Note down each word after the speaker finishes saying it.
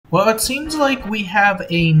Well, it seems like we have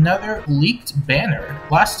another leaked banner.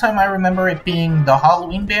 Last time I remember it being the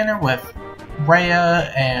Halloween banner with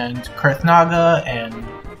Rhea and Kurthnaga and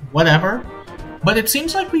whatever. But it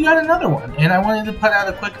seems like we got another one, and I wanted to put out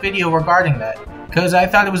a quick video regarding that, because I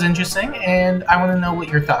thought it was interesting, and I want to know what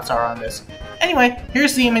your thoughts are on this. Anyway,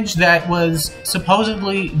 here's the image that was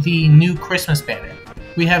supposedly the new Christmas banner.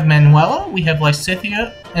 We have Manuela, we have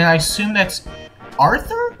Lysithea, and I assume that's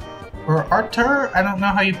Arthur? Or Artur? I don't know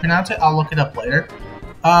how you pronounce it, I'll look it up later.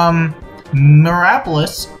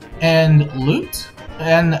 Miraculous and Lute,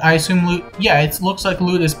 and I assume Lute, yeah, it looks like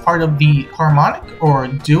Lute is part of the harmonic, or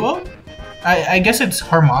duo? I guess it's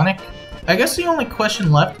harmonic. I guess the only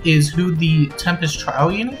question left is who the Tempest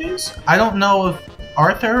Trial unit is. I don't know if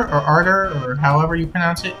Arthur or Arter or however you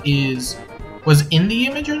pronounce it was in the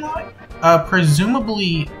image or not.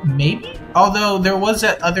 Presumably, maybe? Although there was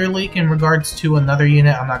that other leak in regards to another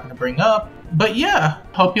unit I'm not going to bring up. But yeah,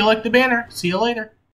 hope you like the banner. See you later.